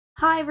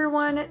Hi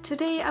everyone!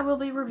 Today I will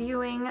be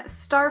reviewing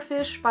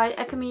Starfish by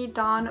Akemi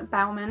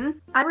Bowman.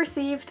 I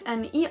received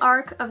an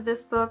e-arc of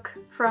this book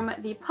from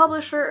the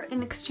publisher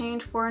in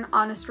exchange for an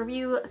honest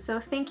review, so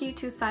thank you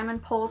to Simon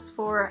Pulse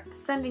for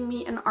sending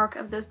me an arc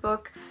of this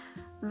book.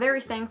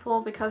 Very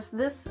thankful because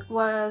this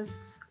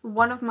was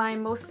one of my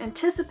most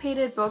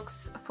anticipated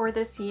books for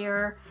this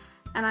year,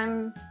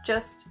 and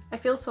I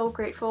feel so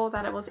grateful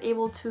that I was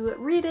able to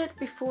read it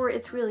before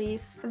its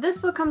release. This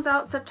book comes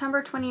out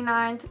September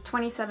 29th,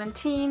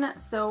 2017,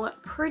 so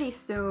pretty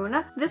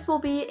soon. This will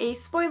be a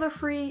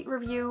spoiler-free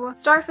review.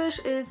 Starfish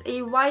is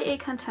a YA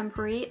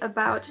contemporary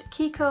about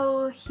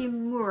Kiko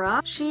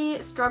Himura. She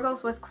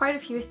struggles with quite a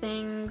few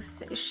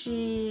things.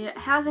 She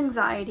has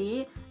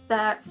anxiety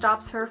that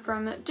stops her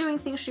from doing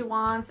things she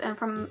wants and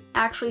from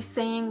actually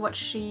saying what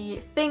she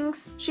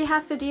thinks. She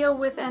has to deal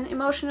with an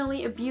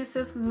emotionally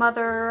abusive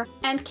mother,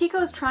 and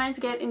Kiko's trying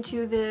to get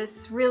into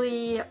this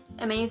really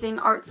amazing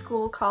art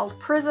school called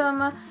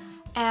Prism,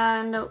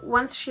 and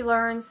once she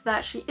learns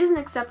that she isn't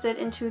accepted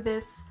into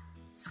this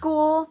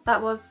school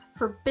that was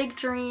her big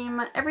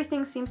dream,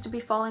 everything seems to be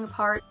falling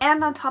apart.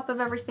 And on top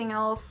of everything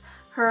else,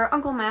 her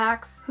Uncle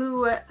Max,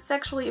 who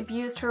sexually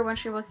abused her when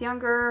she was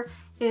younger,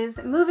 is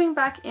moving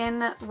back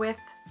in with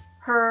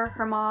her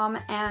mom,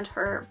 and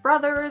her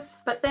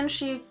brothers. But then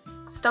she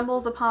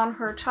stumbles upon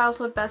her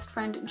childhood best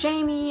friend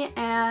Jamie,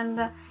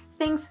 and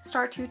things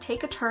start to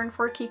take a turn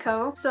for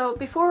Kiko. So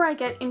before I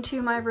get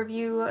into my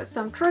review,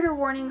 some trigger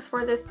warnings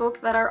for this book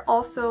that are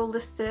also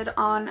listed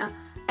on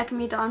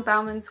Akemi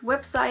Bowman's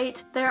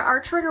website. There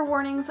are trigger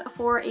warnings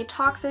for a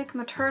toxic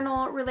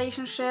maternal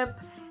relationship,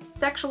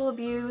 sexual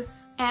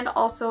abuse, and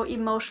also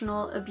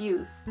emotional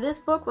abuse. This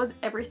book was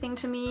everything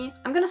to me.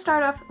 I'm gonna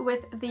start off with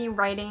the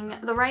writing.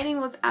 The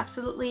writing was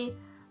absolutely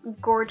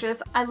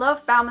gorgeous. I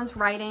love Bowman's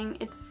writing.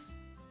 It's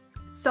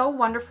so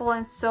wonderful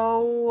and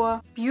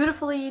so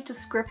beautifully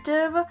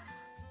descriptive.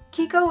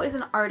 Kiko is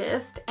an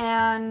artist,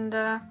 and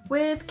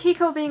with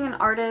Kiko being an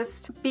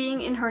artist,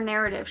 being in her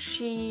narrative,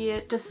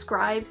 she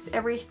describes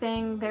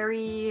everything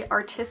very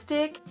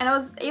artistic, and I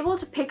was able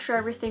to picture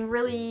everything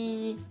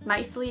really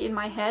nicely in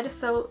my head.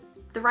 So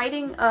the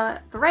writing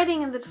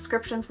and the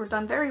descriptions were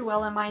done very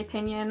well in my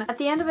opinion. At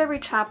the end of every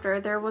chapter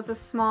there was a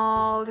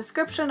small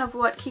description of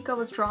what Kiko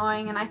was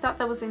drawing, and I thought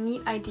that was a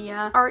neat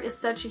idea. Art is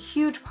such a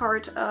huge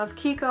part of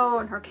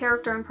Kiko and her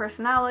character and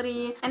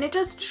personality, and it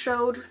just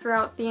showed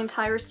throughout the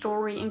entire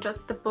story and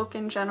just the book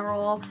in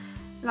general,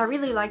 and I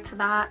really liked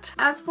that.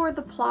 As for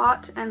the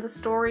plot and the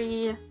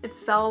story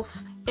itself,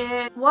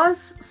 it was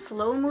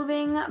slow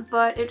moving,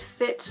 but it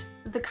fit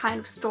the kind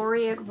of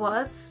story it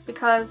was,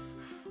 because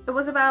it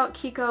was about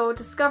Kiko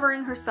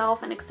discovering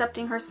herself and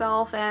accepting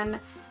herself, and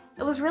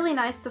it was really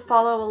nice to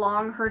follow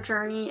along her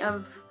journey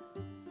of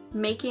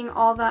making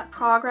all that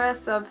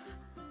progress, of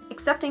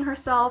accepting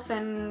herself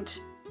and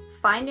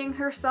finding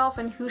herself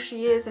and who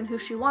she is and who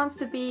she wants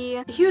to be.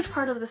 A huge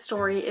part of the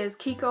story is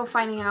Kiko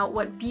finding out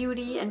what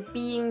beauty and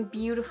being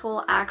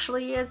beautiful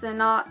actually is,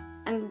 and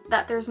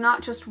that there's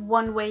not just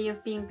one way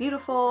of being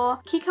beautiful.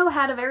 Kiko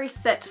had a very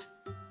set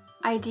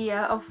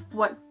idea of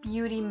what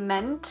beauty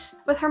meant.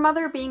 With her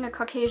mother being a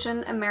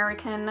Caucasian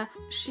American,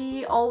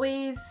 she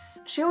always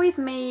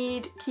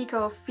made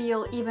Kiko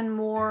feel even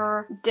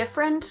more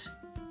different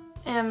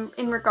in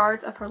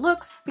regards of her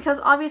looks, because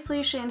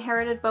obviously she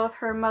inherited both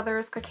her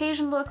mother's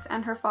Caucasian looks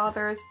and her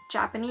father's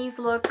Japanese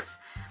looks.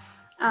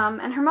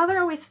 And her mother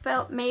always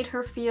made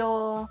her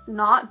feel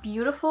not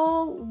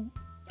beautiful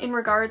in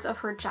regards of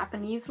her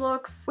Japanese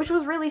looks, which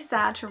was really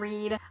sad to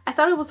read. I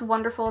thought it was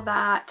wonderful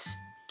that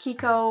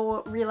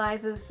Kiko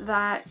realizes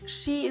that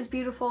she is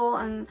beautiful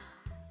and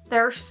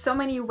there are so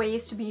many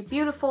ways to be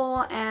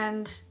beautiful,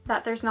 and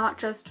that there's not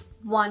just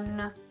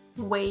one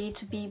way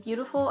to be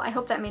beautiful. I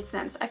hope that made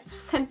sense. I've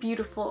said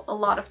beautiful a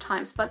lot of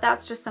times, but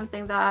that's just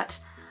something that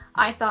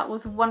I thought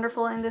was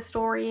wonderful in this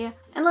story.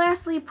 And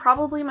lastly,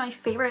 probably my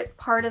favorite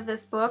part of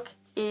this book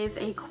is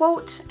a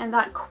quote, and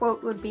that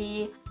quote would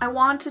be, "I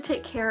want to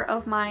take care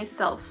of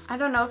myself." I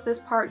don't know if this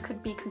part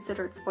could be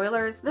considered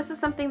spoilers. This is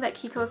something that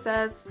Kiko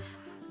says,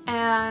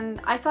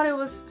 and I thought it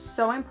was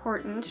so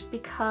important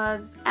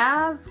because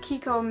as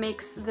Kiko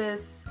makes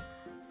this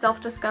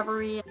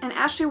self-discovery and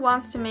as she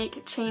wants to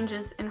make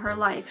changes in her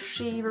life,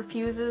 she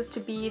refuses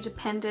to be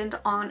dependent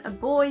on a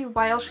boy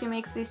while she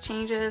makes these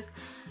changes,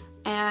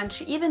 and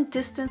she even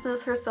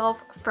distances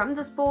herself from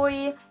this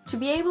boy to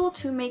be able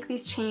to make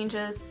these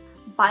changes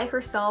by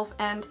herself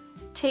and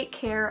take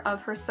care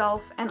of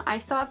herself. And I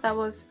thought that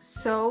was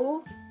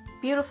so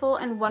beautiful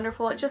and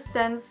wonderful. It just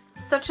sends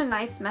such a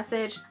nice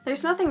message.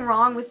 There's nothing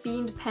wrong with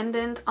being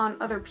dependent on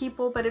other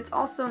people, but it's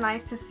also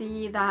nice to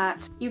see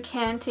that you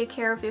can take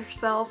care of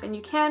yourself and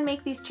you can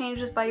make these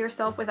changes by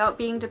yourself without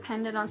being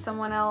dependent on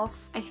someone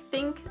else. I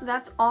think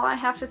that's all I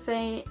have to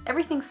say.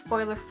 Everything's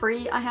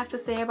spoiler-free, I have to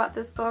say, about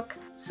this book.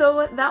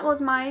 So that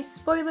was my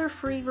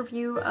spoiler-free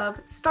review of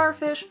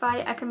Starfish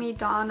by Akemi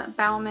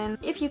Bowman.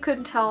 If you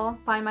couldn't tell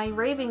by my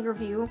raving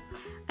review,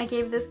 I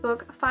gave this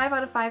book 5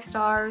 out of 5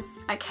 stars.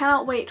 I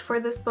cannot wait for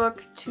this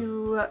book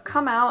to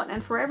come out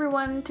and for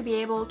everyone to be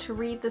able to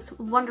read this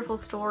wonderful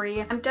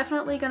story. I'm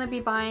definitely going to be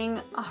buying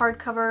a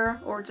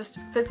hardcover or just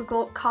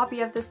physical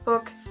copy of this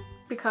book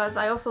because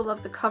I also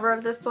love the cover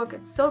of this book.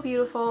 It's so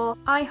beautiful.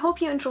 I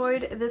hope you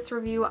enjoyed this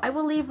review. I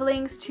will leave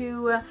links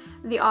to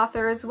the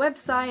author's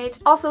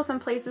website, also some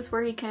places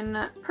where you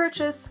can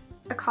purchase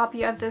a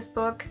copy of this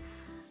book.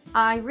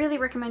 I really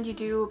recommend you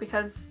do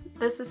because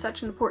this is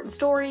such an important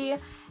story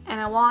and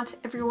I want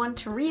everyone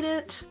to read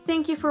it.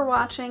 Thank you for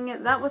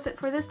watching. That was it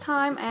for this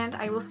time and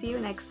I will see you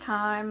next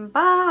time.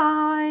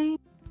 Bye!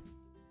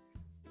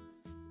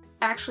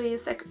 Actually,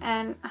 oh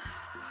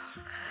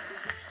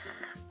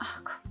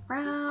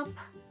crap.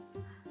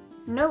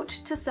 Note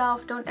to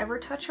self, don't ever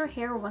touch your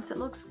hair once it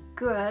looks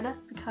good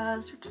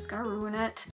because you're just gonna ruin it.